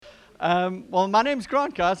Well, my name's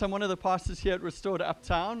Grant, guys. I'm one of the pastors here at Restored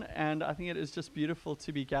Uptown, and I think it is just beautiful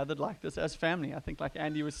to be gathered like this as family. I think, like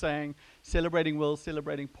Andy was saying, celebrating Will,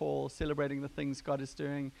 celebrating Paul, celebrating the things God is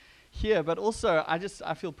doing here. But also, I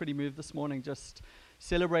feel pretty moved this morning, just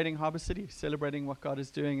celebrating Harbour City, celebrating what God is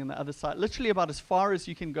doing on the other side, literally about as far as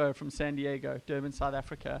you can go from San Diego, Durban, South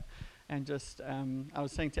Africa. And just, I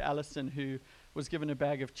was saying to Alison, who was given a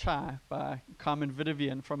bag of chai by Carmen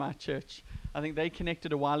Vidavian from our church. I think they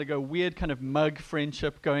connected a while ago, weird kind of mug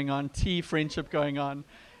friendship going on, tea friendship going on.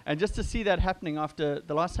 And just to see that happening after,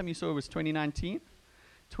 the last time you saw it was 2019?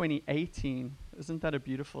 2018. Isn't that a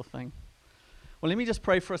beautiful thing? Well, let me just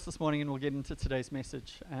pray for us this morning and we'll get into today's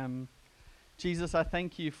message. Jesus, I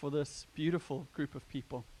thank you for this beautiful group of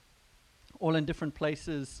people, all in different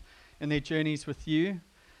places in their journeys with you.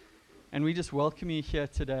 And we just welcome you here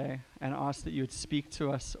today and ask that you would speak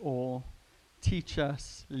to us all, teach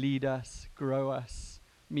us, lead us, grow us,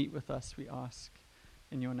 meet with us, we ask.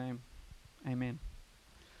 In your name, amen.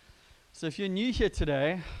 So if you're new here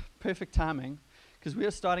today, perfect timing, because we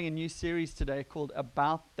are starting a new series today called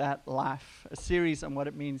About That Life, a series on what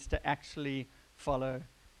it means to actually follow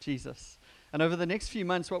Jesus. And over the next few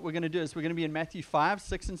months, what we're going to do is we're going to be in Matthew 5,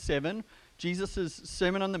 6, and 7, Jesus'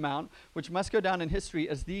 Sermon on the Mount, which must go down in history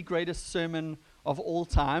as the greatest sermon of all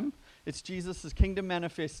time. It's Jesus' Kingdom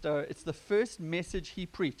Manifesto. It's the first message he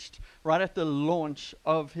preached right at the launch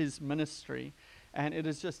of his ministry. And it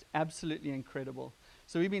is just absolutely incredible.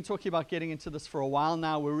 So we've been talking about getting into this for a while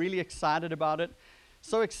now. We're really excited about it.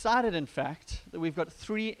 So excited, in fact, that we've got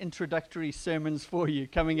 3 introductory sermons for you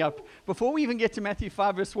coming up before we even get to Matthew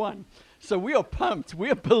 5, verse 1. So we are pumped. We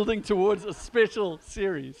are building towards a special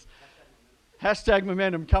series. Hashtag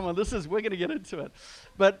momentum. Come on, we're going to get into it.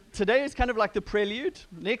 But today is kind of like the prelude.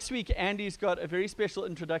 Next week, Andy's got a very special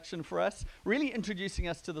introduction for us, really introducing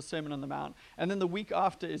us to the Sermon on the Mount. And then the week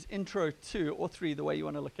after is intro 2 or 3, the way you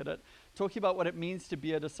want to look at it, talking about what it means to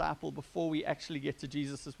be a disciple before we actually get to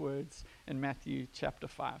Jesus' words in Matthew chapter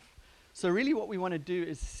 5. So really what we want to do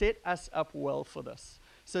is set us up well for this.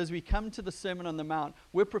 So as we come to the Sermon on the Mount,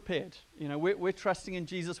 we're prepared. You know, we're trusting in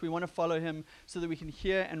Jesus. We want to follow him so that we can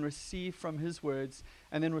hear and receive from his words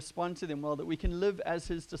and then respond to them well, that we can live as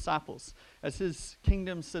his disciples, as his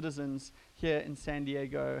kingdom citizens here in San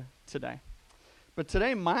Diego today. But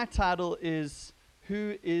today my title is,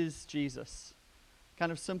 Who is Jesus?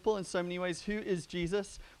 Kind of simple in so many ways. Who is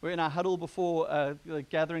Jesus? We're in our huddle before the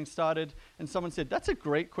gathering started, and someone said, that's a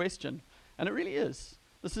great question. And it really is.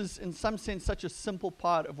 This is, in some sense, such a simple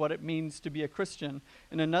part of what it means to be a Christian.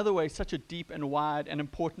 In another way, such a deep and wide and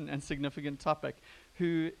important and significant topic.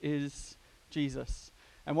 Who is Jesus?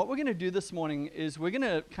 And what we're going to do this morning is we're going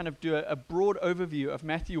to kind of do a broad overview of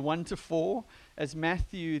Matthew 1 to 4, as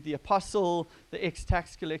Matthew, the apostle, the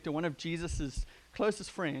ex-tax collector, one of Jesus'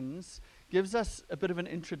 closest friends, gives us a bit of an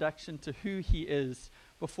introduction to who he is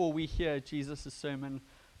before we hear Jesus' sermon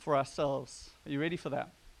for ourselves. Are you ready for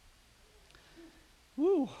that?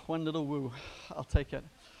 Woo, one little woo. I'll take it.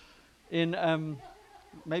 In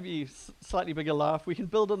maybe slightly bigger laugh, we can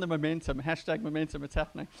build on the momentum. Hashtag momentum, it's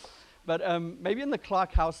happening. But maybe in the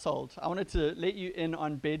Clark household, I wanted to let you in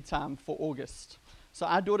on bedtime for August. So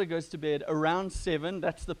our daughter goes to bed around 7.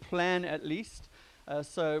 That's the plan at least.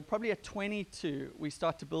 So probably at 22, we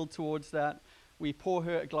start to build towards that. We pour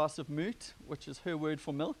her a glass of moot, which is her word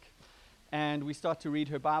for milk. And we start to read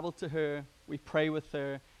her Bible to her. We pray with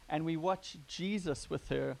her. And we watch Jesus with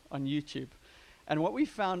her on YouTube. And what we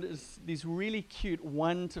found is these really cute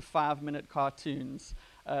 1 to 5 minute cartoons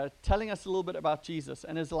telling us a little bit about Jesus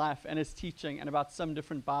and his life and his teaching and about some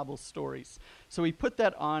different Bible stories. So we put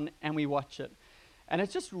that on and we watch it. And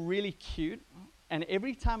it's just really cute. And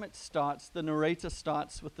every time it starts, the narrator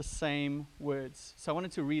starts with the same words. So I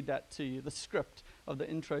wanted to read that to you, the script of the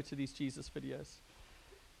intro to these Jesus videos.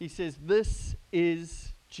 He says, "This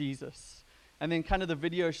is Jesus." And then kind of the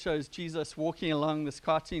video shows Jesus walking along, this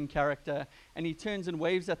cartoon character, and he turns and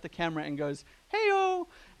waves at the camera and goes, "Hey-o!"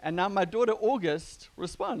 And now my daughter August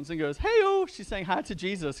responds and goes, "Hey-o!" She's saying hi to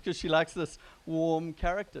Jesus because she likes this warm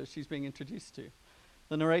character she's being introduced to.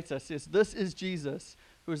 The narrator says, "This is Jesus,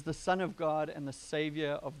 who is the Son of God and the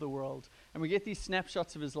Savior of the world." And we get these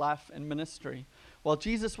snapshots of his life and ministry. While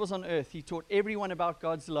Jesus was on earth, he taught everyone about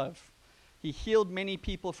God's love. He healed many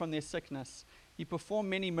people from their sickness. He performed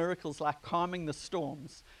many miracles like calming the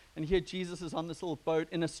storms. And here Jesus is on this little boat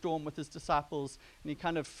in a storm with his disciples, and he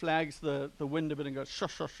kind of flags the wind a bit and goes,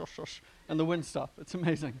 shush, shush, shush, shush, and the wind stops. It's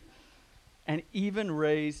amazing. And even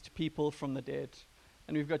raised people from the dead.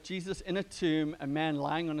 And we've got Jesus in a tomb, a man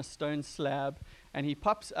lying on a stone slab, and he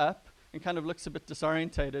pops up and kind of looks a bit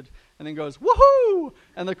disorientated and then goes, woohoo!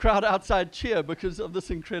 And the crowd outside cheer because of this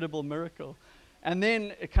incredible miracle. And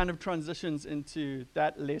then it kind of transitions into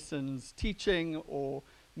that lesson's teaching or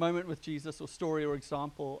moment with Jesus or story or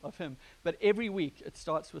example of him. But every week it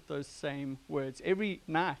starts with those same words. Every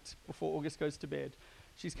night before August goes to bed,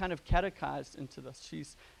 she's kind of catechized into this.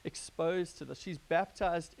 She's exposed to this. She's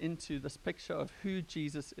baptized into this picture of who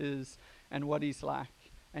Jesus is and what he's like.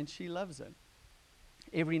 And she loves it.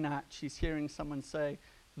 Every night she's hearing someone say,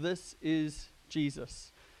 this is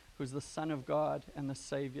Jesus, who's the Son of God and the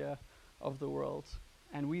Savior of the world.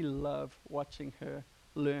 And we love watching her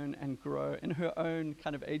learn and grow in her own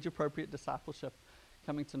kind of age-appropriate discipleship,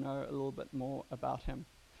 coming to know a little bit more about him.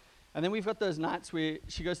 And then we've got those nights where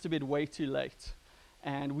she goes to bed way too late.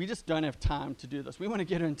 And we just don't have time to do this. We want to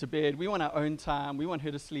get her into bed. We want our own time. We want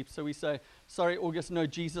her to sleep. So we say, sorry, August, no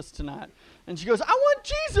Jesus tonight. And she goes, I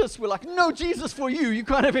want Jesus. We're like, no Jesus for you. You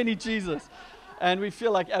can't have any Jesus. And we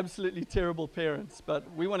feel like absolutely terrible parents, but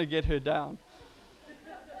we want to get her down.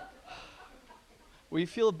 We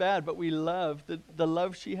feel bad, but we love the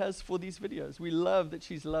love she has for these videos. We love that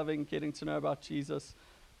she's loving getting to know about Jesus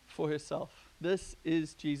for herself. This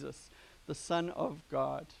is Jesus, the Son of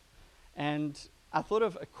God. And I thought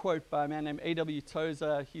of a quote by a man named A.W.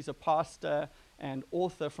 Tozer. He's a pastor and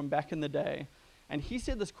author from back in the day. And he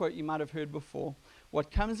said this quote you might have heard before. What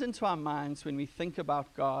comes into our minds when we think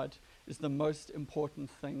about God is the most important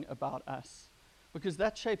thing about us. Because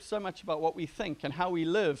that shapes so much about what we think and how we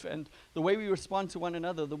live and the way we respond to one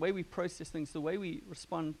another, the way we process things, the way we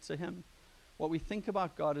respond to him. What we think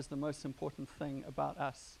about God is the most important thing about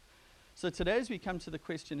us. So today as we come to the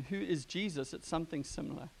question, who is Jesus? It's something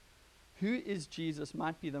similar. Who is Jesus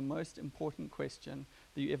might be the most important question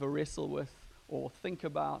that you ever wrestle with or think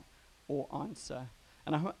about or answer.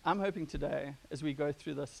 And I'm hoping today, as we go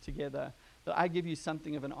through this together, that I give you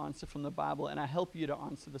something of an answer from the Bible and I help you to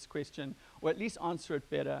answer this question, or at least answer it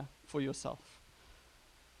better for yourself.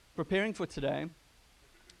 Preparing for today,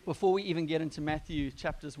 before we even get into Matthew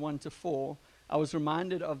chapters 1 to 4, I was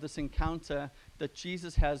reminded of this encounter that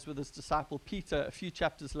Jesus has with his disciple Peter a few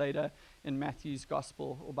chapters later in Matthew's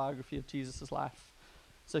gospel or biography of Jesus' life.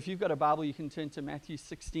 So if you've got a Bible, you can turn to Matthew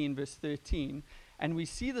 16, verse 13. And we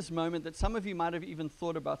see this moment that some of you might have even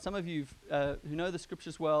thought about. Some of you who know the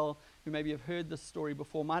scriptures well, who maybe have heard this story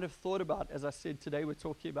before, might have thought about, as I said, today we're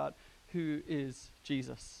talking about who is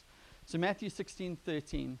Jesus. So Matthew 16,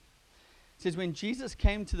 13. It says, when Jesus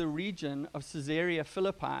came to the region of Caesarea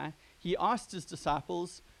Philippi, he asked his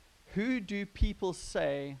disciples, who do people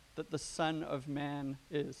say that the Son of Man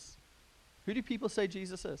is? Who do people say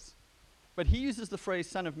Jesus is? But he uses the phrase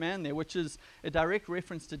Son of Man there, which is a direct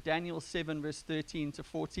reference to Daniel 7, verse 13 to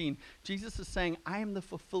 14. Jesus is saying, I am the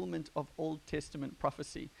fulfillment of Old Testament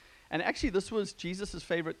prophecy. And actually, this was Jesus'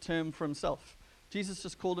 favorite term for himself. Jesus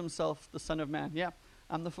just called himself the Son of Man. Yeah,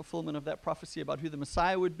 I'm the fulfillment of that prophecy about who the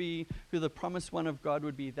Messiah would be, who the promised one of God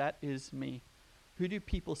would be. That is me. Who do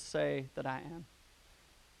people say that I am?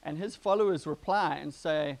 And his followers reply and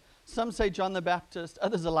say, some say John the Baptist,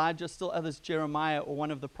 others Elijah, still others Jeremiah or one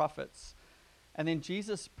of the prophets. And then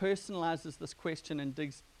Jesus personalizes this question and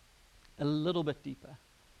digs a little bit deeper.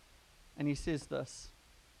 And he says this,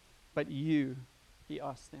 but you, he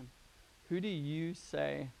asks them, who do you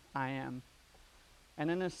say I am? And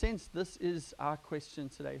in a sense, this is our question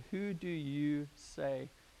today. Who do you say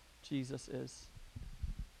Jesus is?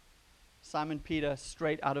 Simon Peter,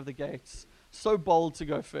 straight out of the gates, so bold to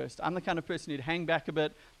go first. I'm the kind of person who'd hang back a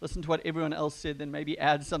bit, listen to what everyone else said, then maybe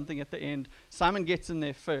add something at the end. Simon gets in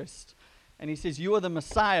there first. And he says, you are the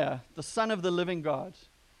Messiah, the Son of the living God.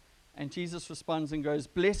 And Jesus responds and goes,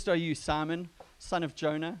 blessed are you, Simon, son of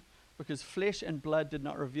Jonah, because flesh and blood did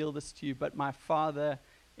not reveal this to you, but my Father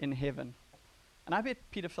in heaven. And I bet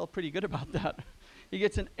Peter felt pretty good about that. He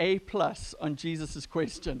gets an A+ on Jesus'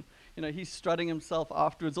 question. You know, he's strutting himself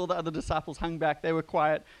afterwards. All the other disciples hung back. They were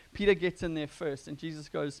quiet. Peter gets in there first. And Jesus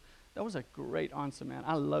goes, that was a great answer, man.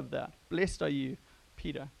 I love that. Blessed are you,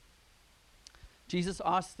 Peter. Jesus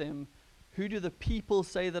asked them, who do the people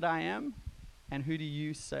say that I am? And who do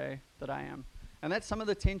you say that I am? And that's some of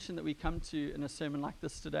the tension that we come to in a sermon like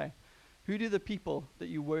this today. Who do the people that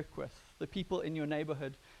you work with, the people in your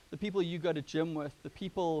neighborhood, the people you go to gym with, the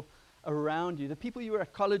people around you, the people you were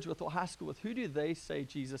at college with or high school with, who do they say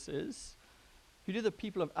Jesus is? Who do the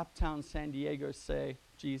people of uptown San Diego say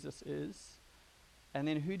Jesus is? And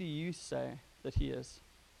then who do you say that he is?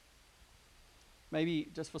 Maybe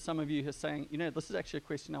just for some of you who are saying, you know, this is actually a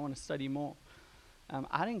question I want to study more.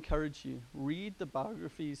 I'd encourage you, read the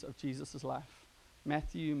biographies of Jesus' life.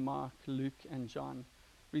 Matthew, Mark, Luke, and John.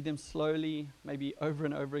 Read them slowly, maybe over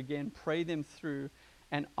and over again. Pray them through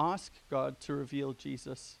and ask God to reveal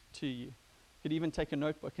Jesus to you. You could even take a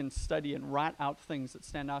notebook and study and write out things that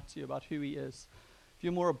stand out to you about who he is. If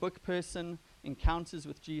you're more a book person, Encounters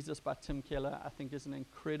with Jesus by Tim Keller, I think, is an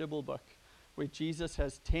incredible book where Jesus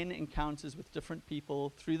has 10 encounters with different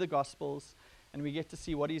people through the Gospels, and we get to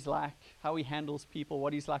see what he's like, how he handles people,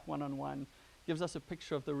 what he's like one-on-one. Gives us a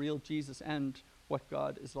picture of the real Jesus and what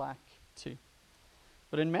God is like too.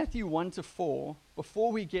 But in Matthew 1-4,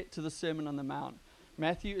 before we get to the Sermon on the Mount,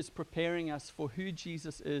 Matthew is preparing us for who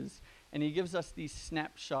Jesus is, and he gives us these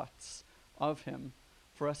snapshots of him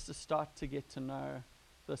for us to start to get to know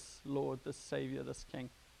this Lord, this Savior, this King.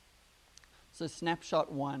 So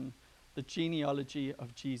snapshot 1, the genealogy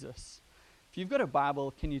of Jesus. If you've got a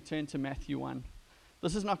Bible, can you turn to Matthew 1?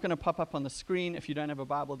 This is not going to pop up on the screen. If you don't have a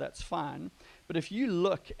Bible, that's fine. But if you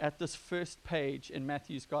look at this first page in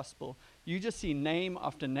Matthew's Gospel, you just see name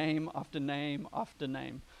after name after name after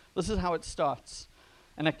name. This is how it starts.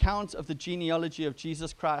 An account of the genealogy of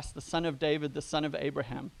Jesus Christ, the son of David, the son of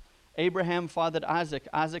Abraham. Abraham fathered Isaac.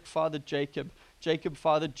 Isaac fathered Jacob. Jacob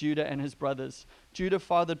fathered Judah and his brothers. Judah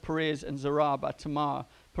fathered Perez and Zerah by Tamar.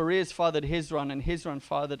 Perez fathered Hezron, and Hezron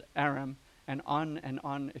fathered Aram. And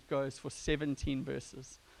on it goes for 17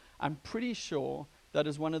 verses. I'm pretty sure that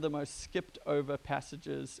is one of the most skipped over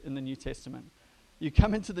passages in the New Testament. You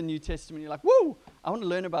come into the New Testament, you're like, woo, I want to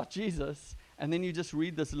learn about Jesus. And then you just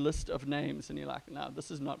read this list of names and you're like, no,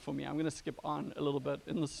 this is not for me. I'm going to skip on a little bit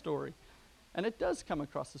in the story. And it does come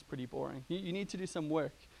across as pretty boring. You need to do some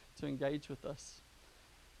work to engage with this.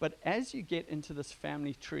 But as you get into this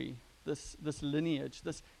family tree, this lineage,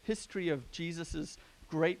 this history of Jesus's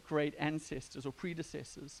great ancestors or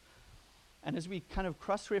predecessors, and as we kind of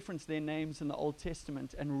cross-reference their names in the Old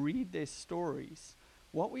Testament and read their stories,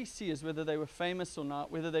 what we see is whether they were famous or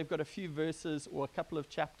not, whether they've got a few verses or a couple of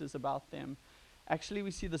chapters about them, actually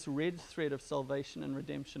we see this red thread of salvation and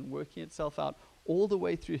redemption working itself out all the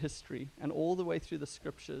way through history and all the way through the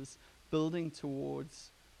scriptures, building towards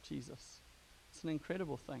Jesus. It's an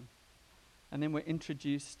incredible thing. And then we're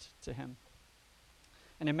introduced to him.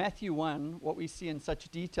 And in Matthew 1, what we see in such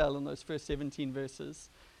detail in those first 17 verses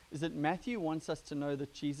is that Matthew wants us to know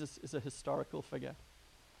that Jesus is a historical figure.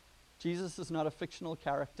 Jesus is not a fictional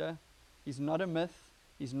character. He's not a myth.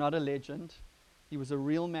 He's not a legend. He was a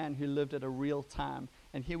real man who lived at a real time.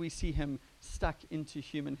 And here we see him stuck into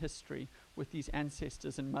human history with these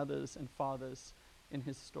ancestors and mothers and fathers in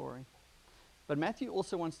his story. But Matthew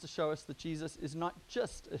also wants to show us that Jesus is not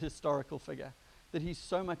just a historical figure, that he's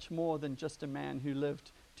so much more than just a man who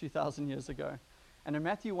lived 2,000 years ago. And in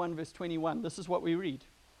Matthew 1, verse 21, this is what we read.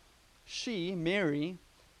 She, Mary,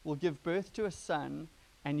 will give birth to a son,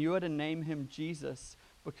 and you are to name him Jesus,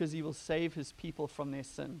 because he will save his people from their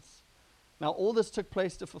sins. Now, all this took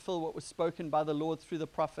place to fulfill what was spoken by the Lord through the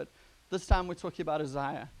prophet. This time we're talking about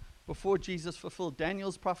Isaiah. Before Jesus fulfilled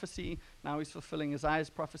Daniel's prophecy, now he's fulfilling Isaiah's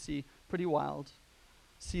prophecy. Pretty wild.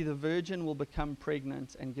 See, the virgin will become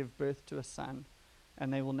pregnant and give birth to a son,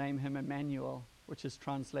 and they will name him Emmanuel, which is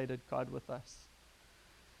translated God with us.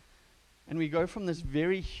 And we go from this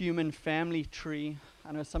very human family tree.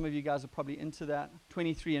 I know some of you guys are probably into that.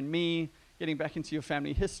 23andMe, getting back into your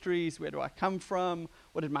family histories. Where do I come from?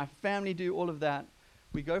 What did my family do? All of that.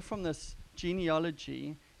 We go from this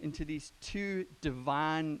genealogy into these two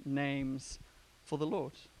divine names for the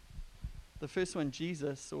Lord. The first one,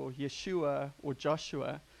 Jesus, or Yeshua, or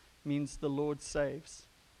Joshua, means the Lord saves.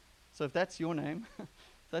 So if that's your name, if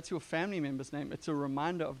that's your family member's name, it's a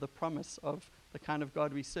reminder of the promise of the kind of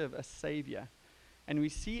God we serve, a Savior. And we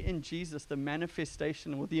see in Jesus the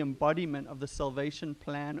manifestation or the embodiment of the salvation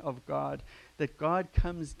plan of God, that God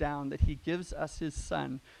comes down, that he gives us his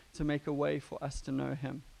Son to make a way for us to know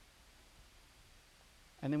him.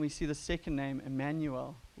 And then we see the second name,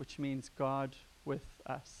 Emmanuel, which means God with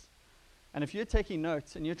us. And if you're taking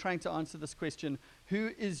notes and you're trying to answer this question,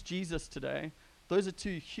 who is Jesus today? Those are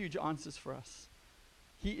two huge answers for us.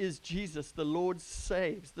 He is Jesus, the Lord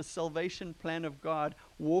saves, the salvation plan of God,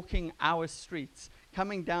 walking our streets,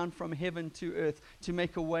 coming down from heaven to earth to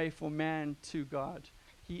make a way for man to God.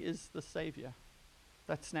 He is the Savior.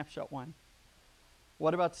 That's snapshot 1.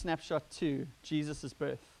 What about snapshot 2, Jesus'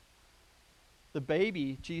 birth? The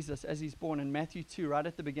baby, Jesus, as he's born in Matthew 2, right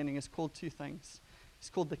at the beginning, is called two things.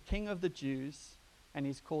 He's called the King of the Jews, and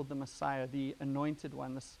he's called the Messiah, the anointed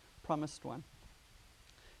one, this promised one.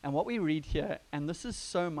 And what we read here, and this is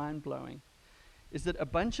so mind-blowing, is that a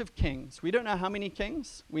bunch of kings, we don't know how many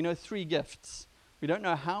kings, we know 3 gifts. We don't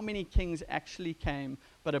know how many kings actually came,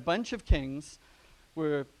 but a bunch of kings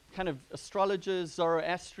were kind of astrologers,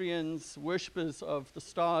 Zoroastrians, worshippers of the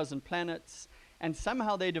stars and planets, And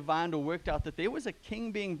somehow they divined or worked out that there was a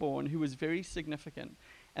king being born who was very significant.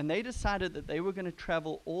 And they decided that they were going to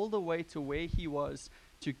travel all the way to where he was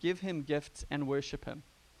to give him gifts and worship him.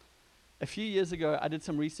 A few years ago, I did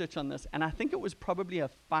some research on this, and I think it was probably a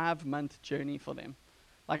 5-month journey for them.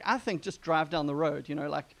 Like, I think just drive down the road,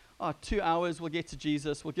 2 hours, we'll get to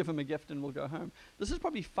Jesus, we'll give him a gift, and we'll go home. This is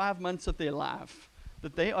probably 5 months of their life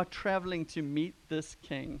that they are traveling to meet this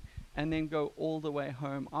king and then go all the way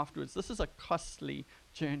home afterwards. This is a costly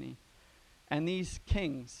journey. And these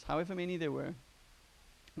kings, however many there were,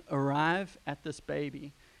 arrive at this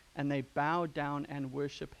baby, and they bow down and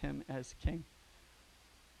worship him as king.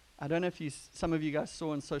 I don't know if some of you guys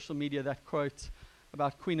saw on social media that quote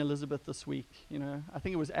about Queen Elizabeth this week. I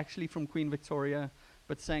think it was actually from Queen Victoria,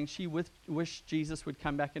 but saying she wished Jesus would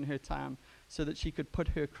come back in her time so that she could put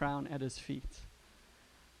her crown at his feet.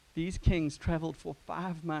 These kings traveled for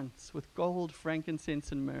 5 months with gold,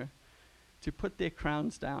 frankincense, and myrrh to put their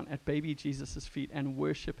crowns down at baby Jesus' feet and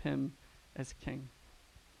worship him as king.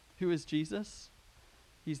 Who is Jesus?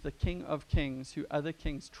 He's the King of Kings who other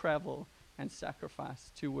kings travel and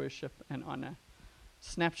sacrifice to worship and honor.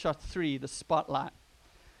 Snapshot 3, the spotlight.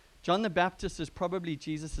 John the Baptist is probably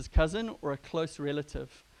Jesus' cousin or a close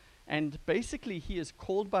relative. And basically he is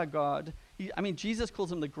called by God. Jesus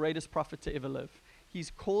calls him the greatest prophet to ever live.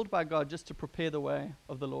 He's called by God just to prepare the way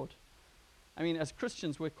of the Lord. As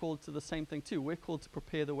Christians, we're called to the same thing too. We're called to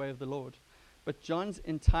prepare the way of the Lord. But John's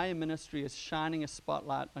entire ministry is shining a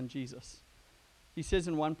spotlight on Jesus. He says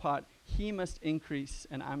in one part, he must increase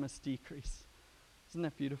and I must decrease. Isn't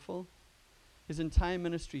that beautiful? His entire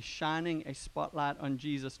ministry shining a spotlight on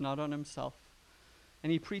Jesus, not on himself.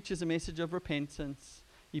 And he preaches a message of repentance.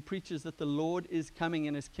 He preaches that the Lord is coming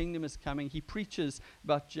and his kingdom is coming. He preaches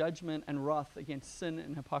about judgment and wrath against sin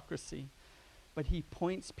and hypocrisy. But he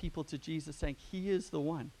points people to Jesus, saying he is the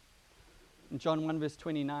one. In John 1 verse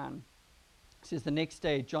 29, it says, the next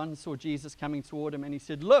day John saw Jesus coming toward him and he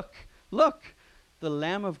said, look, the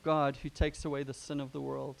Lamb of God who takes away the sin of the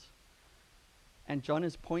world. And John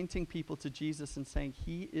is pointing people to Jesus and saying,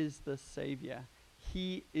 he is the Savior.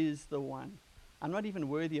 He is the one. I'm not even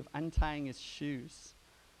worthy of untying his shoes,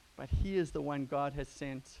 but he is the one God has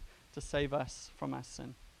sent to save us from our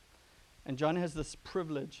sin. And John has this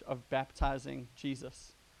privilege of baptizing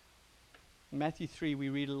Jesus. In Matthew 3, we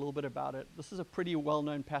read a little bit about it. This is a pretty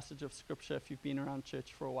well-known passage of Scripture if you've been around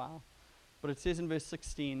church for a while. But it says in verse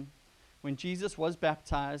 16, when Jesus was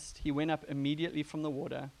baptized, he went up immediately from the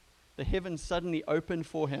water. The heavens suddenly opened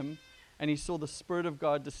for him, and he saw the Spirit of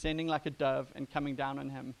God descending like a dove and coming down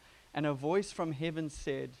on him. And a voice from heaven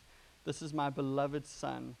said, this is my beloved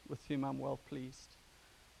Son, with whom I'm well pleased.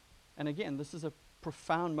 And again, this is a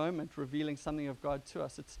profound moment revealing something of God to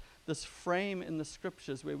us. It's this frame in the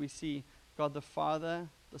Scriptures where we see God the Father,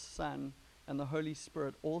 the Son, and the Holy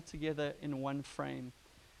Spirit all together in one frame.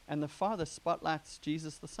 And the Father spotlights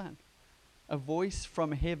Jesus the Son. A voice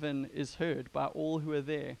from heaven is heard by all who are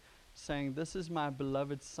there, saying, this is my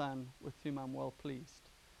beloved Son, with whom I'm well pleased.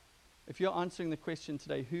 If you're answering the question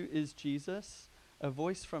today, who is Jesus? A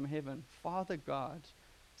voice from heaven, Father God,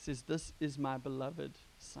 says, this is my beloved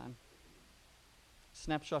Son.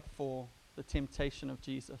 Snapshot 4, the temptation of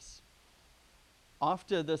Jesus.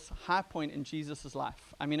 After this high point in Jesus'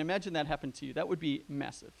 life, imagine that happened to you. That would be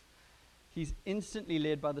massive. He's instantly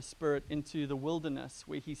led by the Spirit into the wilderness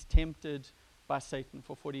where he's tempted by Satan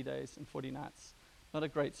for 40 days and 40 nights. Not a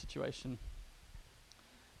great situation.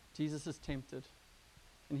 Jesus is tempted.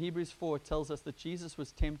 In Hebrews 4, it tells us that Jesus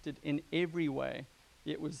was tempted in every way,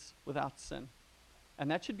 yet was without sin. And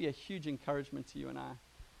that should be a huge encouragement to you and I.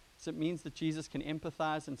 So it means that Jesus can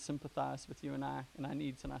empathize and sympathize with you and I in our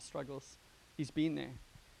needs and our struggles. He's been there.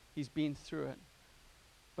 He's been through it.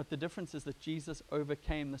 But the difference is that Jesus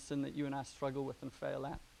overcame the sin that you and I struggle with and fail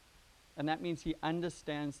at. And that means he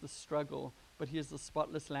understands the struggle, but he is the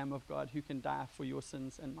spotless Lamb of God who can die for your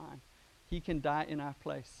sins and mine. He can die in our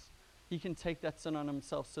place. He can take that sin on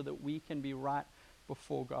himself so that we can be right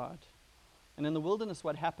before God. And in the wilderness,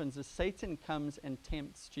 what happens is Satan comes and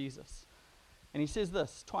tempts Jesus. And he says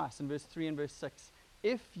this twice in verse 3 and verse 6,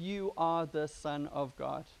 if you are the Son of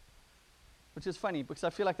God. Which is funny because I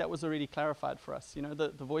feel like that was already clarified for us.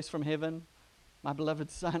 The voice from heaven, my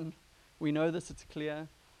beloved Son. We know this, it's clear.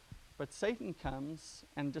 But Satan comes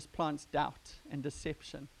and just plants doubt and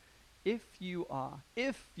deception. If you are,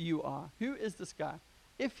 who is this guy?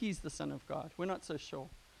 If he's the Son of God, we're not so sure.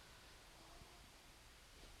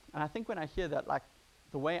 And I think when I hear that, like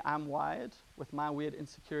the way I'm wired with my weird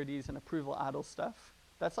insecurities and approval idol stuff,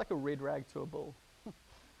 that's like a red rag to a bull.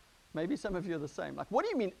 Maybe some of you are the same. Like, what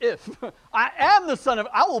do you mean if? I am the Son of,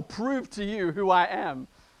 I will prove to you who I am.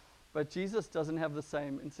 But Jesus doesn't have the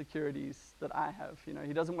same insecurities that I have.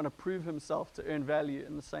 He doesn't want to prove himself to earn value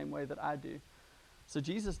in the same way that I do. So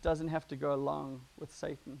Jesus doesn't have to go along with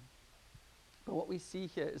Satan. But what we see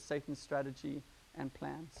here is Satan's strategy and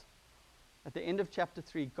plans. At the end of chapter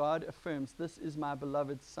 3, God affirms, "This is my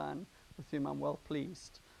beloved Son, with whom I'm well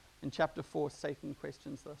pleased." In chapter 4, Satan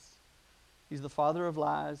questions this. He's the father of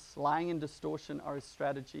lies. Lying and distortion are his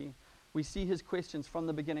strategy. We see his questions from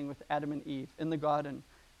the beginning with Adam and Eve in the garden.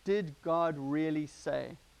 Did God really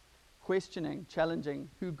say? Questioning, challenging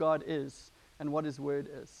who God is and what his word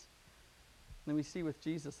is. And then we see with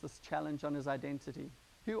Jesus this challenge on his identity.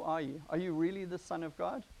 Who are you? Are you really the Son of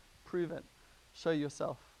God? Prove it. Show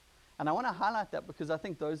yourself. And I want to highlight that because I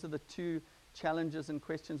think those are the two challenges and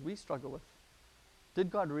questions we struggle with. Did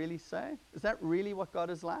God really say? Is that really what God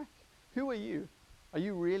is like? Who are you? Are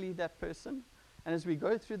you really that person? And as we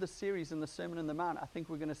go through the series in the Sermon on the Mount, I think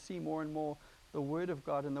we're going to see more and more the Word of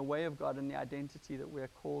God and the way of God and the identity that we're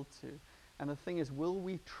called to. And the thing is, will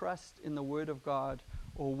we trust in the Word of God,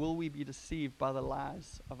 or will we be deceived by the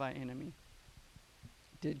lies of our enemy?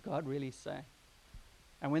 Did God really say?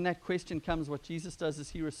 And when that question comes, what Jesus does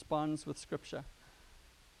is he responds with Scripture.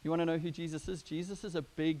 You want to know who Jesus is? Jesus is a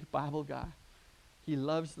big Bible guy. He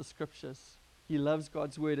loves the Scriptures. He loves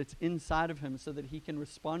God's Word. It's inside of him so that he can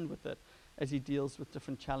respond with it as he deals with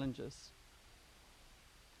different challenges.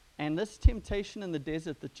 And this temptation in the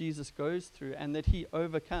desert that Jesus goes through and that he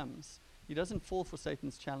overcomes, he doesn't fall for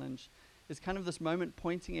Satan's challenge, is kind of this moment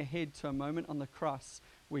pointing ahead to a moment on the cross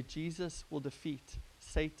where Jesus will defeat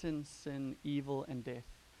Satan, sin, evil, and death.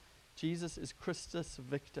 Jesus is Christus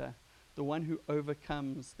Victor, the one who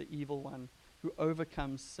overcomes the evil one, who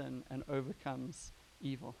overcomes sin and overcomes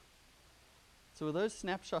evil. So with those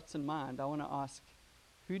snapshots in mind, I want to ask,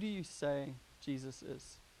 who do you say Jesus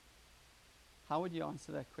is? How would you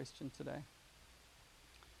answer that question today?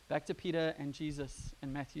 Back to Peter and Jesus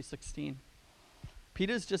in Matthew 16.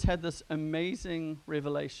 Peter's just had this amazing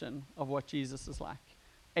revelation of what Jesus is like.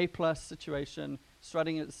 A+ situation,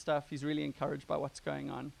 strutting at stuff. He's really encouraged by what's going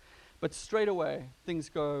on. But straight away, things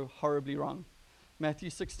go horribly wrong. Matthew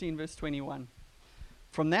 16, verse 21.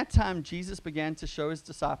 From that time, Jesus began to show his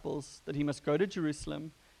disciples that he must go to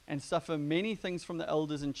Jerusalem and suffer many things from the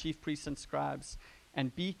elders and chief priests and scribes,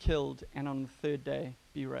 and be killed, and on the third day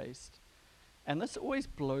be raised. And this always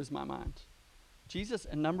blows my mind. Jesus,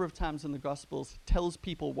 a number of times in the Gospels, tells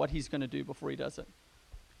people what he's going to do before he does it.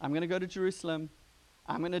 I'm going to go to Jerusalem.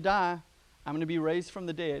 I'm going to die. I'm going to be raised from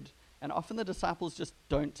the dead. And often the disciples just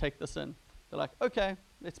don't take this in. They're like, okay,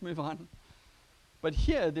 let's move on. But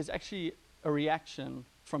here, there's actually a reaction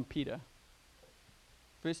from Peter.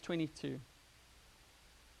 Verse 22.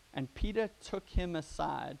 And Peter took him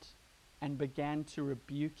aside and began to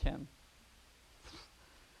rebuke him,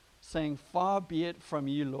 saying, "Far be it from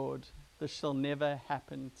you, Lord, this shall never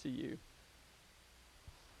happen to you."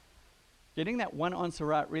 Getting that one answer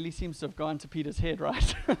right really seems to have gone to Peter's head,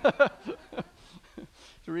 right?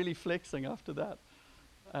 It's really flexing after that.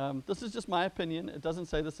 This is just my opinion. It doesn't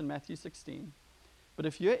say this in Matthew 16. But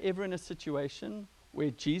if you're ever in a situation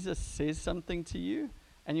where Jesus says something to you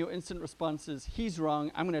and your instant response is, he's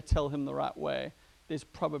wrong, I'm going to tell him the right way, there's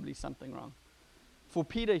probably something wrong. For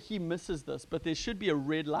Peter, he misses this, but there should be a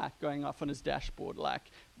red light going off on his dashboard, like,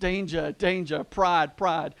 danger, danger, pride,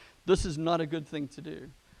 pride. This is not a good thing to do.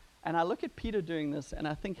 And I look at Peter doing this, and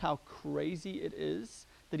I think how crazy it is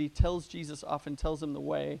that he tells Jesus off and tells him the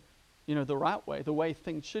way, the right way, the way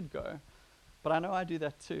things should go. But I know I do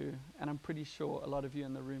that too, and I'm pretty sure a lot of you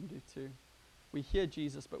in the room do too. We hear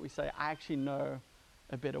Jesus, but we say, I actually know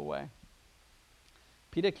a better way.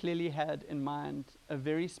 Peter clearly had in mind a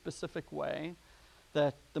very specific way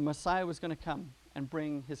that the Messiah was going to come and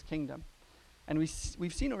bring his kingdom. And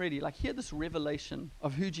we've seen already, hear this revelation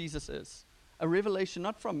of who Jesus is. A revelation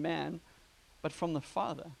not from man, but from the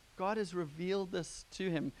Father. God has revealed this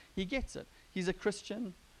to him. He gets it. He's a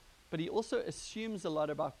Christian, but he also assumes a lot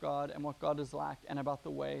about God and what God is like and about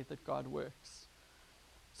the way that God works.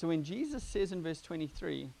 So when Jesus says in verse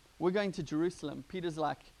 23, we're going to Jerusalem, Peter's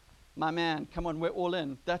like, my man, come on, we're all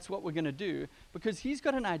in. That's what we're going to do, because he's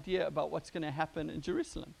got an idea about what's going to happen in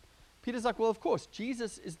Jerusalem. Peter's like, well, of course,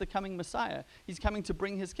 Jesus is the coming Messiah. He's coming to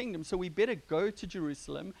bring his kingdom. So we better go to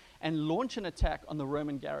Jerusalem and launch an attack on the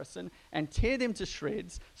Roman garrison and tear them to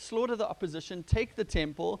shreds, slaughter the opposition, take the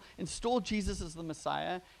temple, install Jesus as the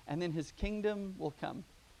Messiah, and then his kingdom will come.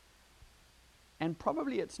 And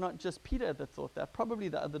probably it's not just Peter that thought that. Probably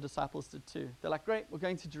the other disciples did too. They're like, great, we're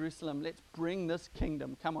going to Jerusalem. Let's bring this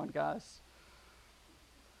kingdom. Come on, guys.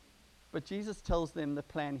 But Jesus tells them the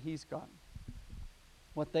plan he's got.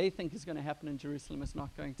 What they think is going to happen in Jerusalem is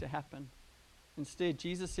not going to happen. Instead,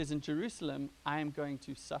 Jesus says, in Jerusalem, I am going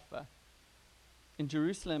to suffer. In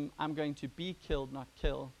Jerusalem, I'm going to be killed, not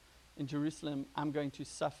kill. In Jerusalem, I'm going to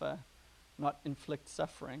suffer, not inflict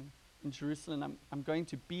suffering. In Jerusalem, I'm going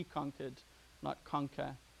to be conquered, not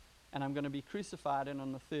conquer. And I'm going to be crucified, and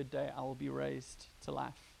on the third day, I will be raised to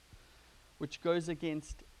life. Which goes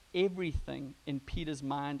against everything in Peter's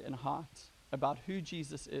mind and heart about who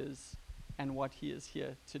Jesus is and what he is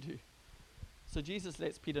here to do. So Jesus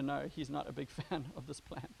lets Peter know he's not a big fan of this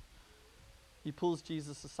plan. He pulls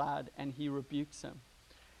Jesus aside and he rebukes him.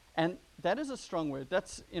 And that is a strong word.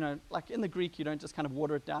 That's, like in the Greek, you don't just kind of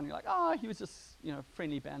water it down. You're like, he was just,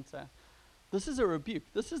 friendly banter. This is a rebuke.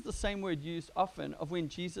 This is the same word used often of when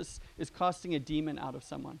Jesus is casting a demon out of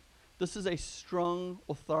someone. This is a strong,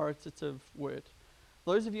 authoritative word.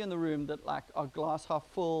 Those of you in the room that are glass half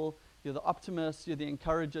full, you're the optimists, you're the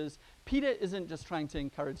encouragers. Peter isn't just trying to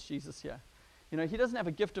encourage Jesus here. He doesn't have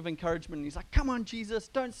a gift of encouragement. He's like, come on, Jesus,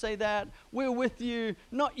 don't say that. We're with you,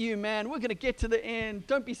 not you, man. We're going to get to the end.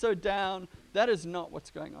 Don't be so down. That is not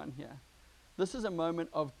what's going on here. This is a moment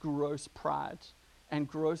of gross pride and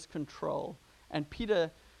gross control. And Peter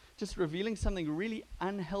just revealing something really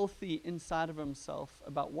unhealthy inside of himself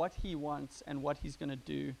about what he wants and what he's going to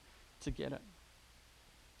do to get it.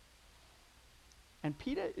 And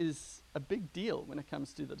Peter is a big deal when it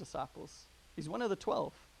comes to the disciples. He's one of the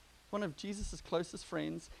 12. One of Jesus' closest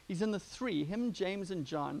friends. He's in the three. Him, James, and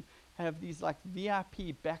John have these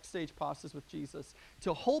VIP backstage passes with Jesus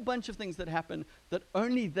to a whole bunch of things that happen that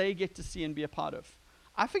only they get to see and be a part of.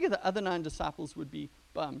 I figure the other 9 disciples would be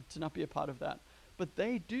bummed to not be a part of that. But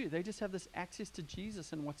they do. They just have this access to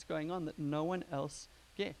Jesus and what's going on that no one else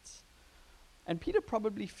gets. And Peter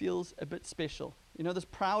probably feels a bit special. This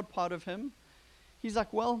proud part of him. He's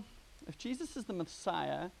like, well, if Jesus is the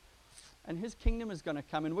Messiah, and his kingdom is going to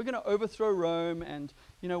come, and we're going to overthrow Rome, and,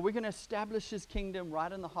 we're going to establish his kingdom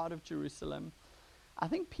right in the heart of Jerusalem. I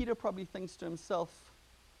think Peter probably thinks to himself,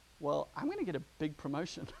 well, I'm going to get a big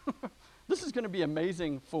promotion. This is going to be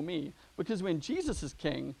amazing for me, because when Jesus is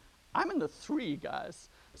king, I'm in the 3, guys.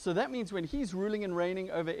 So that means when he's ruling and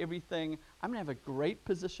reigning over everything, I'm going to have a great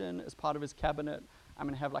position as part of his cabinet. I'm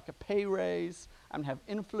going to have a pay raise. I'm going to have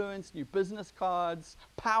influence, new business cards,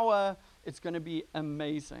 power. It's going to be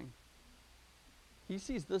amazing. He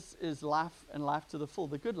sees this as life and life to the full,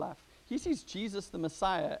 the good life. He sees Jesus, the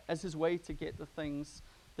Messiah, as his way to get the things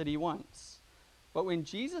that he wants. But when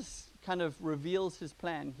Jesus kind of reveals his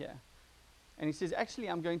plan here, and he says, actually,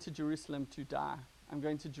 I'm going to Jerusalem to die. I'm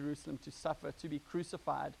going to Jerusalem to suffer, to be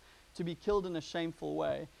crucified, to be killed in a shameful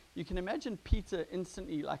way. You can imagine Peter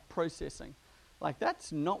instantly processing.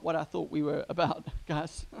 That's not what I thought we were about,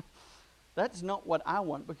 guys. That's not what I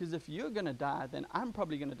want, because if you're going to die, then I'm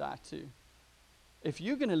probably going to die too. If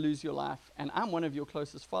you're going to lose your life and I'm one of your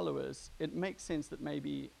closest followers, it makes sense that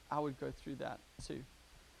maybe I would go through that too.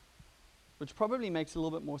 Which probably makes a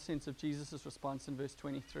little bit more sense of Jesus' response in verse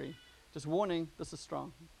 23. Just warning, this is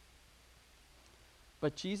strong.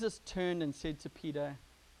 But Jesus turned and said to Peter,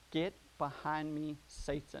 "Get behind me,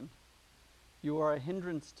 Satan. You are a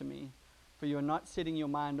hindrance to me, for you are not setting your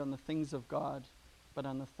mind on the things of God, but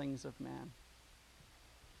on the things of man."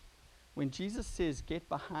 When Jesus says, "Get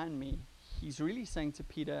behind me," he's really saying to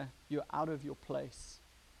Peter, you're out of your place.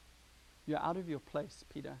 You're out of your place,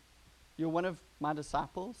 Peter. You're one of my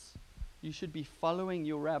disciples. You should be following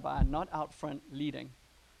your rabbi, not out front leading,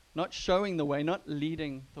 not showing the way, not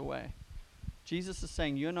leading the way. Jesus is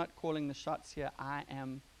saying, you're not calling the shots here. I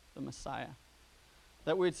am the Messiah.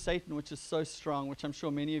 That word Satan, which is so strong, which I'm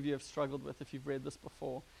sure many of you have struggled with if you've read this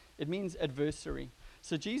before, it means adversary.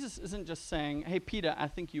 So Jesus isn't just saying, hey, Peter, I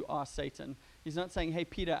think you are Satan. He's not saying, hey,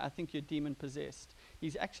 Peter, I think you're demon-possessed.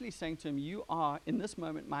 He's actually saying to him, you are, in this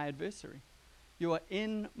moment, my adversary. You are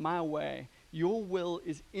in my way. Your will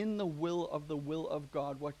is in the will of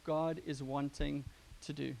God, what God is wanting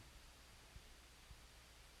to do.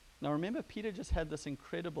 Now remember, Peter just had this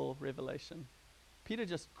incredible revelation. Peter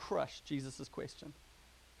just crushed Jesus' question.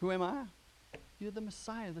 Who am I? You're the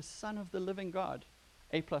Messiah, the Son of the living God.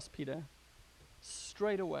 A plus Peter.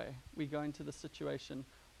 Straight away, we go into the situation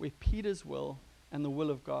where Peter's will and the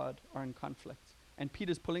will of God are in conflict. And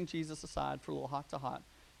Peter's pulling Jesus aside for a little heart-to-heart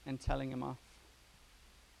and telling him off.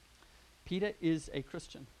 Peter is a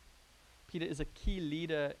Christian. Peter is a key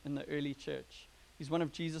leader in the early church. He's one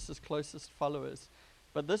of Jesus' closest followers.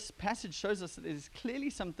 But this passage shows us that there's clearly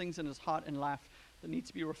some things in his heart and life that need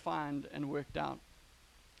to be refined and worked out,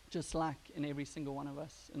 just like in every single one of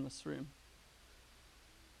us in this room.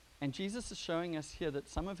 And Jesus is showing us here that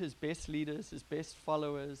some of his best leaders, his best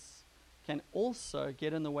followers, can also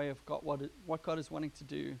get in the way of God, what God is wanting to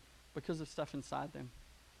do because of stuff inside them.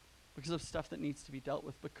 because of stuff that needs to be dealt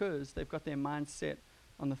with, because they've got their mind set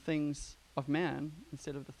on the things of man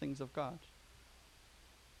instead of the things of God.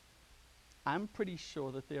 I'm pretty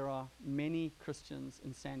sure that there are many Christians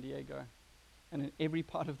in San Diego and in every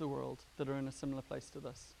part of the world that are in a similar place to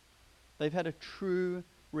this. They've had a true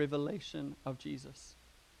revelation of Jesus.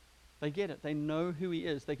 They get it. They know who he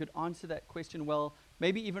is. They could answer that question well,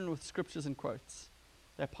 maybe even with scriptures and quotes.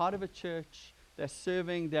 They're part of a church. They're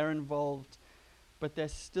serving. They're involved. But they're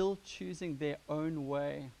still choosing their own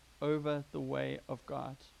way over the way of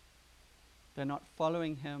God. They're not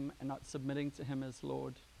following him and not submitting to him as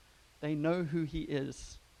Lord. They know who he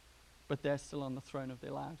is, but they're still on the throne of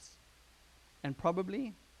their lives. And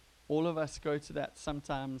probably all of us go to that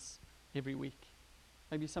sometimes every week.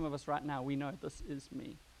 Maybe some of us right now, we know this is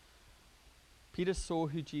me. Peter saw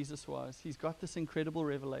who Jesus was. He's got this incredible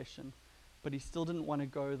revelation, but he still didn't want to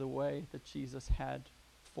go the way that Jesus had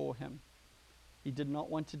for him. He did not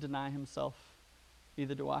want to deny himself.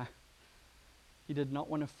 Neither do I. He did not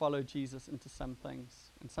want to follow Jesus into some things.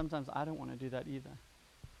 And sometimes I don't want to do that either.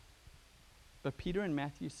 But Peter in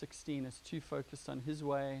Matthew 16 is too focused on his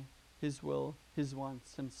way, his will, his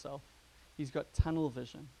wants, himself. He's got tunnel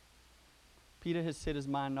vision. Peter has set his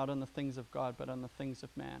mind not on the things of God, but on the things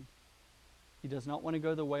of man. He does not want to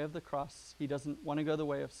go the way of the cross. He doesn't want to go the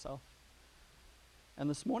way of self. And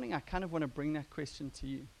this morning, I kind of want to bring that question to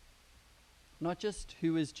you. Not just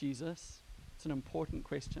who is Jesus. It's an important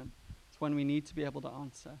question. It's one we need to be able to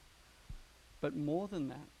answer. But more than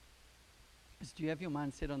that, is do you have your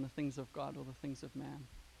mind set on the things of God or the things of man?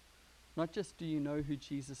 Not just do you know who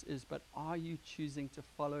Jesus is, but are you choosing to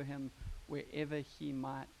follow him wherever he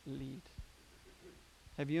might lead?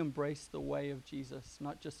 Have you embraced the way of Jesus,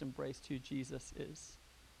 not just embraced who Jesus is?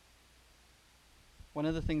 One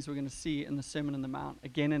of the things we're going to see in the Sermon on the Mount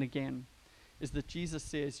again and again is that Jesus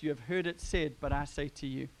says, you have heard it said, but I say to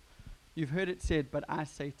you. You've heard it said, but I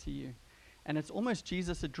say to you. And it's almost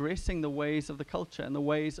Jesus addressing the ways of the culture and the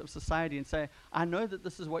ways of society and say, I know that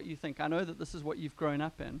this is what you think. I know that this is what you've grown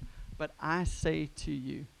up in. But I say to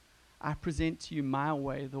you, I present to you my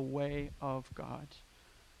way, the way of God.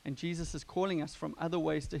 And Jesus is calling us from other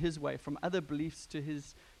ways to his way, from other beliefs to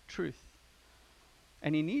his truth.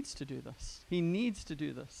 And he needs to do this. He needs to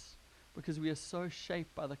do this because we are so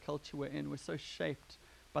shaped by the culture we're in. We're so shaped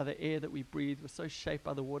by the air that we breathe. We're so shaped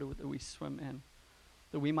by the water that we swim in.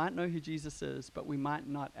 That we might know who Jesus is, but we might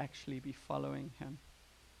not actually be following him.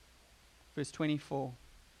 Verse 24.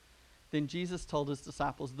 Then Jesus told his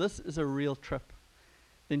disciples, this is a real trip.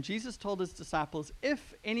 Then Jesus told his disciples,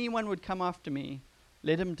 if anyone would come after me,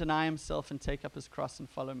 let him deny himself and take up his cross and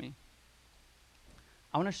follow me.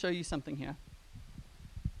 I want to show you something here.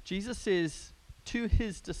 Jesus says to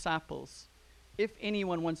his disciples, if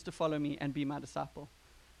anyone wants to follow me and be my disciple.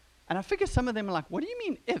 And I figure some of them are like, what do you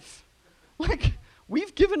mean if? Like,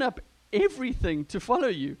 we've given up everything to follow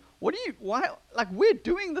you. What do you, why, like we're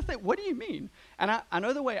doing the thing. What do you mean? And I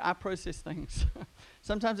know the way I process things.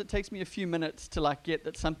 Sometimes it takes me a few minutes to like get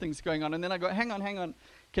that something's going on. And then I go, hang on.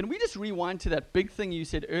 Can we just rewind to that big thing you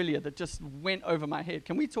said earlier that just went over my head?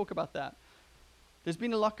 Can we talk about that? There's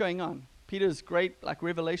been a lot going on. Peter's great like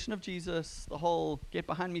revelation of Jesus, the whole get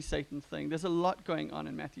behind me Satan thing. There's a lot going on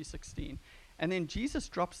in Matthew 16. And then Jesus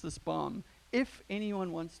drops this bomb. If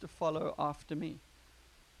anyone wants to follow after me.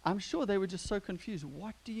 I'm sure they were just so confused.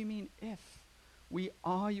 What do you mean if? We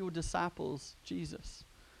are your disciples, Jesus.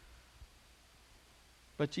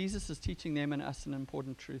 But Jesus is teaching them and us an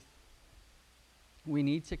important truth. We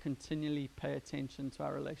need to continually pay attention to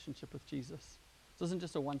our relationship with Jesus. This isn't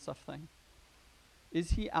just a once-off thing.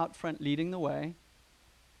 Is he out front leading the way?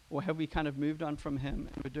 Or have we kind of moved on from him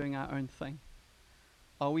and we're doing our own thing?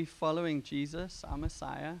 Are we following Jesus, our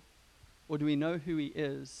Messiah? Or do we know who he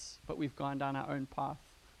is, but we've gone down our own path?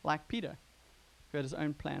 Like Peter, who had his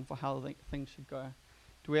own plan for how things should go.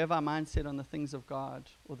 Do we have our mindset on the things of God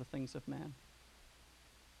or the things of man?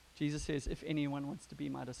 Jesus says, if anyone wants to be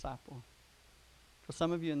my disciple. For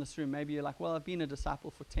some of you in this room, maybe you're like, well, I've been a disciple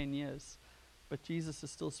for 10 years. But Jesus is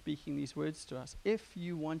still speaking these words to us. If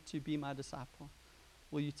you want to be my disciple,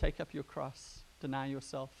 will you take up your cross, deny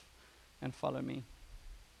yourself, and follow me?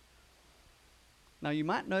 Now, you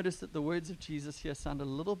might notice that the words of Jesus here sound a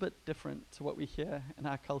little bit different to what we hear in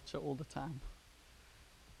our culture all the time.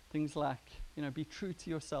 Things like, be true to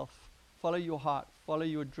yourself, follow your heart, follow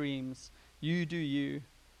your dreams, you do you,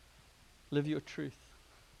 live your truth.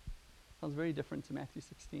 Sounds very different to Matthew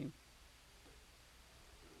 16.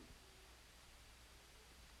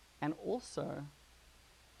 And also,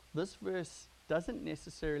 this verse doesn't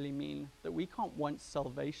necessarily mean that we can't want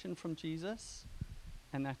salvation from Jesus,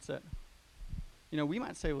 and that's it. We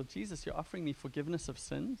might say, well, Jesus, you're offering me forgiveness of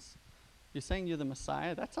sins. You're saying you're the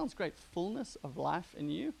Messiah. That sounds great. Fullness of life in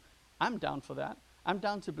you. I'm down for that. I'm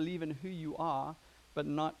down to believe in who you are, but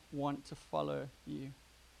not want to follow you.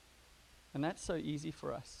 And that's so easy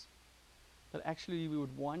for us. That actually we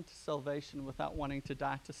would want salvation without wanting to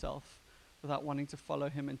die to self, without wanting to follow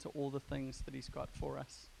him into all the things that he's got for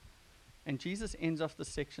us. And Jesus ends off the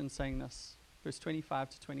section saying this, verse 25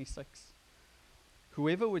 to 26.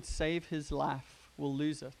 Whoever would save his life will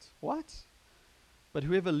lose it. What? But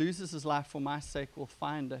whoever loses his life for my sake will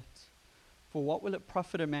find it. For what will it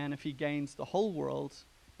profit a man if he gains the whole world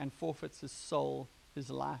and forfeits his soul, his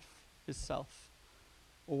life, his self?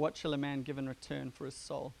 Or what shall a man give in return for his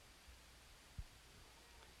soul?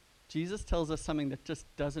 Jesus tells us something that just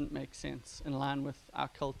doesn't make sense in line with our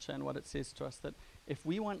culture and what it says to us, that if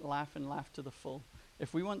we want life and life to the full,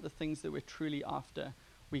 if we want the things that we're truly after,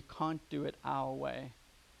 we can't do it our way.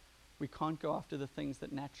 We can't go after the things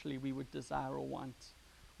that naturally we would desire or want.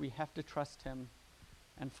 We have to trust him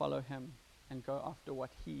and follow him and go after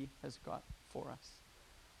what he has got for us.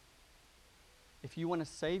 If you want to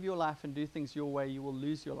save your life and do things your way, you will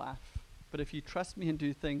lose your life. But if you trust me and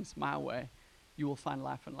do things my way, you will find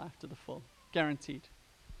life and life to the full. Guaranteed.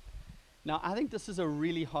 Now, I think this is a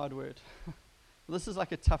really hard word. This is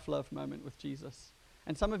like a tough love moment with Jesus.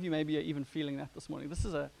 And some of you maybe are even feeling that this morning. This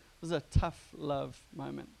is a tough love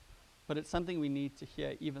moment. But it's something we need to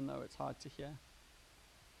hear, even though it's hard to hear.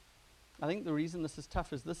 I think the reason this is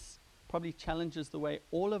tough is this probably challenges the way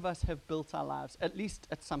all of us have built our lives, at least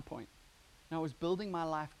at some point. Now, I was building my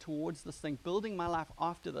life towards this thing, building my life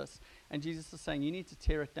after this. And Jesus is saying, you need to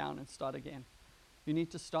tear it down and start again. You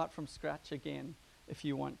need to start from scratch again if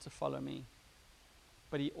you want to follow me.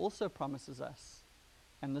 But he also promises us,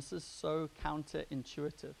 and this is so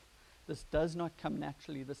counterintuitive. This does not come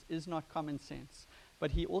naturally. This is not common sense.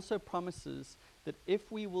 But he also promises that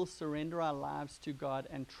if we will surrender our lives to God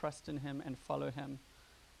and trust in him and follow him,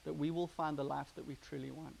 that we will find the life that we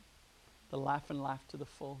truly want. The life and life to the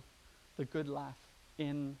full. The good life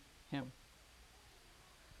in him.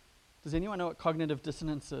 Does anyone know what cognitive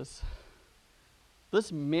dissonance is?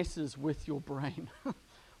 This messes with your brain.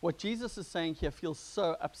 What Jesus is saying here feels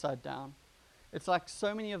so upside down. It's like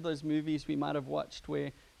so many of those movies we might have watched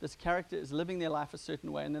where this character is living their life a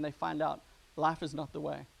certain way and then they find out life is not the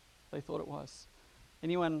way they thought it was.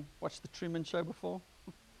 Anyone watched The Truman Show before?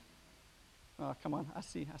 Oh, come on, I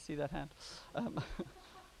see that hand.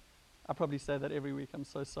 I probably say that every week, I'm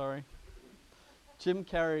so sorry. Jim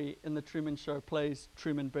Carrey in The Truman Show plays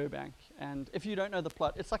Truman Burbank. And if you don't know the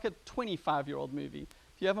plot, it's like a 25-year-old movie.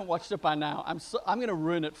 If you haven't watched it by now, I'm going to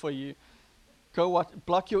ruin it for you. Go watch,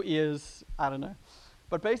 block your ears, I don't know.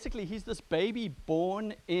 But basically, he's this baby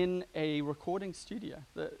born in a recording studio.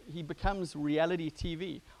 He becomes reality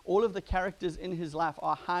TV. All of the characters in his life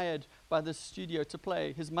are hired by this studio to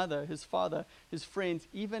play. His mother, his father, his friends,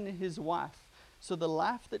 even his wife. So the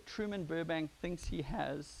life that Truman Burbank thinks he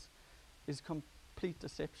has is complete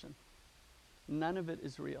deception. None of it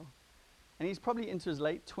is real. And he's probably into his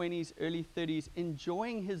late 20s, early 30s,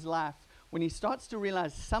 enjoying his life when he starts to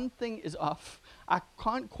realize something is off. I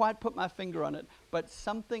can't quite put my finger on it, but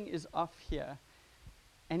something is off here.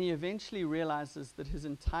 And he eventually realizes that his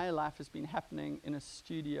entire life has been happening in a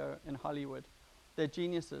studio in Hollywood. They're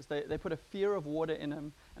geniuses. They put a fear of water in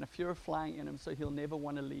him and a fear of flying in him, so he'll never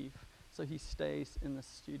want to leave. So he stays in the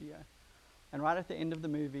studio. And right at the end of the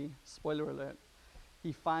movie, spoiler alert,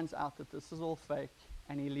 he finds out that this is all fake,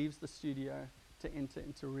 and he leaves the studio to enter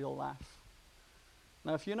into real life.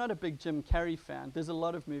 Now, if you're not a big Jim Carrey fan, there's a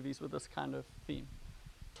lot of movies with this kind of theme.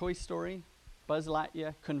 Toy Story, Buzz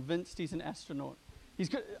Lightyear, convinced he's an astronaut. He's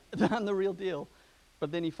done the real deal.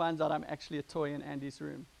 But then he finds out I'm actually a toy in Andy's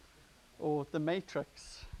room. Or The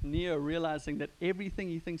Matrix, Neo realizing that everything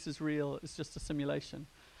he thinks is real is just a simulation.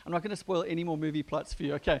 I'm not going to spoil any more movie plots for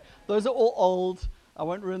you, okay? Those are all old. I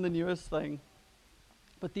won't ruin the newest thing.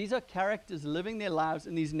 But these are characters living their lives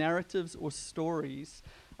in these narratives or stories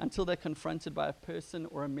until they're confronted by a person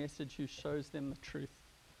or a message who shows them the truth.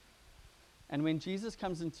 And when Jesus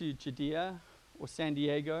comes into Judea or San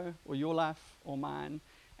Diego or your life or mine,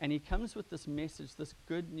 and he comes with this message, this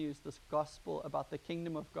good news, this gospel about the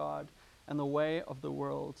kingdom of God and the way of the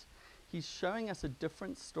world, he's showing us a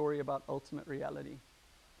different story about ultimate reality.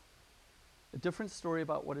 A different story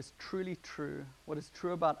about what is truly true, what is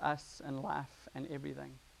true about us and life and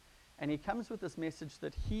everything. And he comes with this message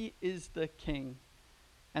that he is the king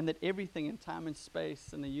and that everything in time and space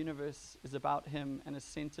and the universe is about him and is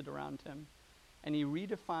centered around him. And he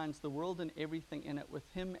redefines the world and everything in it with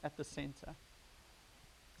him at the center.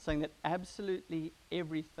 saying that absolutely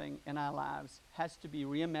everything in our lives has to be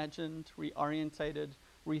reimagined, reorientated,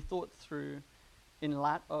 rethought through in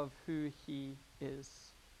light of who he is,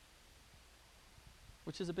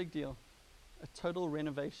 which is a big deal. A total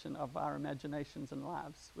renovation of our imaginations and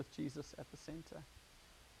lives with Jesus at the center.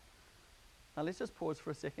 Now let's just pause for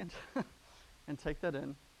a second and take that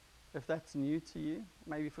in. If that's new to you,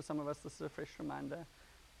 maybe for some of us this is a fresh reminder.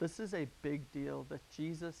 This is a big deal that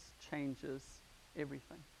Jesus changes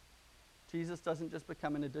everything. Jesus doesn't just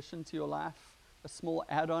become an addition to your life, a small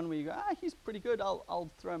add-on where you go, he's pretty good,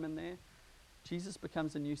 I'll throw him in there. Jesus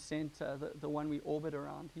becomes a new center, the one we orbit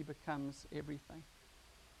around. He becomes everything.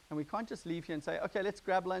 And we can't just leave here and say, okay, let's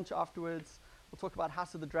grab lunch afterwards. We'll talk about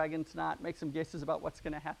House of the Dragon tonight, make some guesses about what's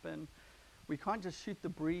going to happen. We can't just shoot the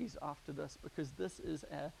breeze after this, because this is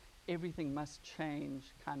a everything must change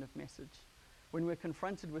kind of message. When we're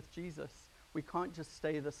confronted with Jesus, we can't just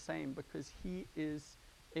stay the same, because he is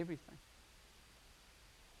everything.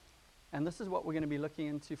 And this is what we're going to be looking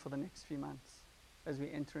into for the next few months as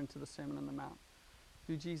we enter into the Sermon on the Mount.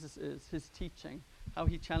 Who Jesus is, his teaching, how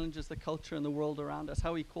he challenges the culture and the world around us,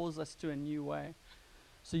 how he calls us to a new way.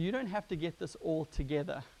 So you don't have to get this all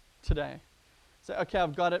together today. Say, okay,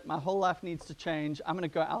 I've got it. My whole life needs to change. I'm going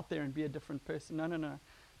to go out there and be a different person. No.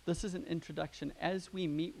 This is an introduction. As we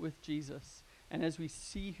meet with Jesus and as we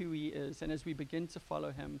see who he is and as we begin to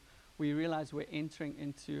follow him, we realize we're entering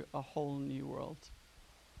into a whole new world.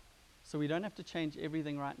 So we don't have to change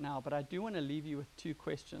everything right now, but I do want to leave you with 2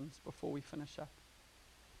 questions before we finish up.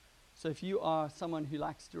 So if you are someone who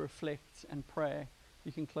likes to reflect and pray,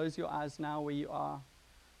 you can close your eyes now where you are.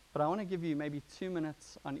 But I want to give you maybe 2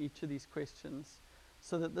 minutes on each of these questions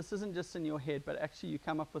so that this isn't just in your head, but actually you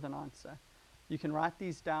come up with an answer. You can write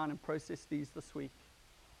these down and process these this week.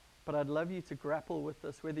 But I'd love you to grapple with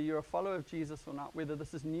this, whether you're a follower of Jesus or not, whether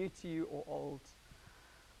this is new to you or old.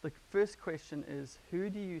 The first question is, who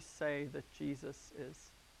do you say that Jesus is?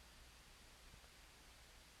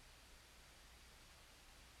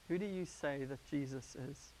 Who do you say that Jesus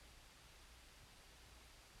is?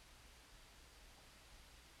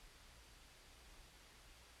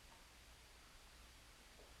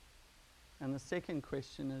 And the second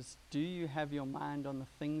question is, do you have your mind on the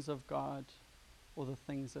things of God or the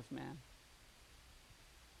things of man?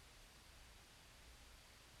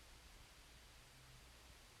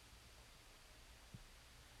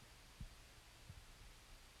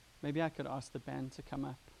 Maybe I could ask the band to come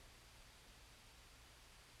up.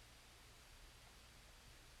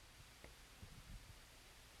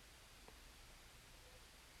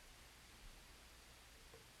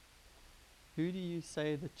 Who do you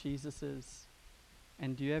say that Jesus is?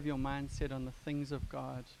 And do you have your mind set on the things of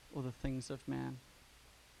God or the things of man?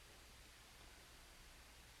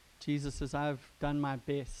 Jesus, as I've done my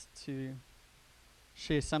best to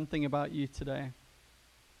share something about you today,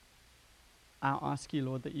 I ask you,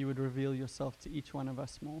 Lord, that you would reveal yourself to each one of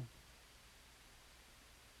us more.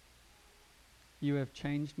 You have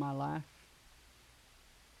changed my life,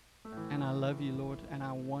 and I love you, Lord, and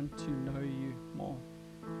I want to know you more.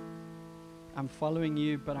 I'm following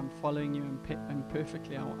you, but I'm following you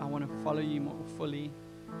imperfectly. I want to follow you more fully.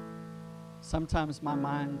 Sometimes my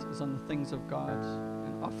mind is on the things of God,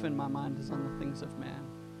 and often my mind is on the things of man.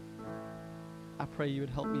 I pray you would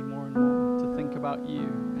help me more and more to think about you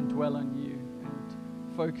and dwell on you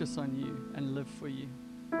and focus on you and live for you.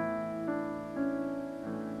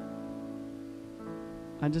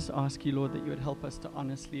 I just ask you, Lord, that you would help us to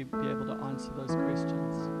honestly be able to answer those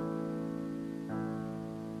questions.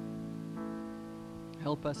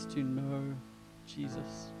 Help us to know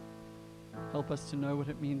Jesus. Help us to know what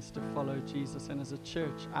it means to follow Jesus. And as a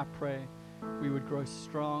church, I pray we would grow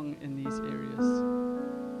strong in these areas.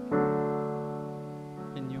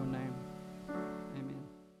 In your name.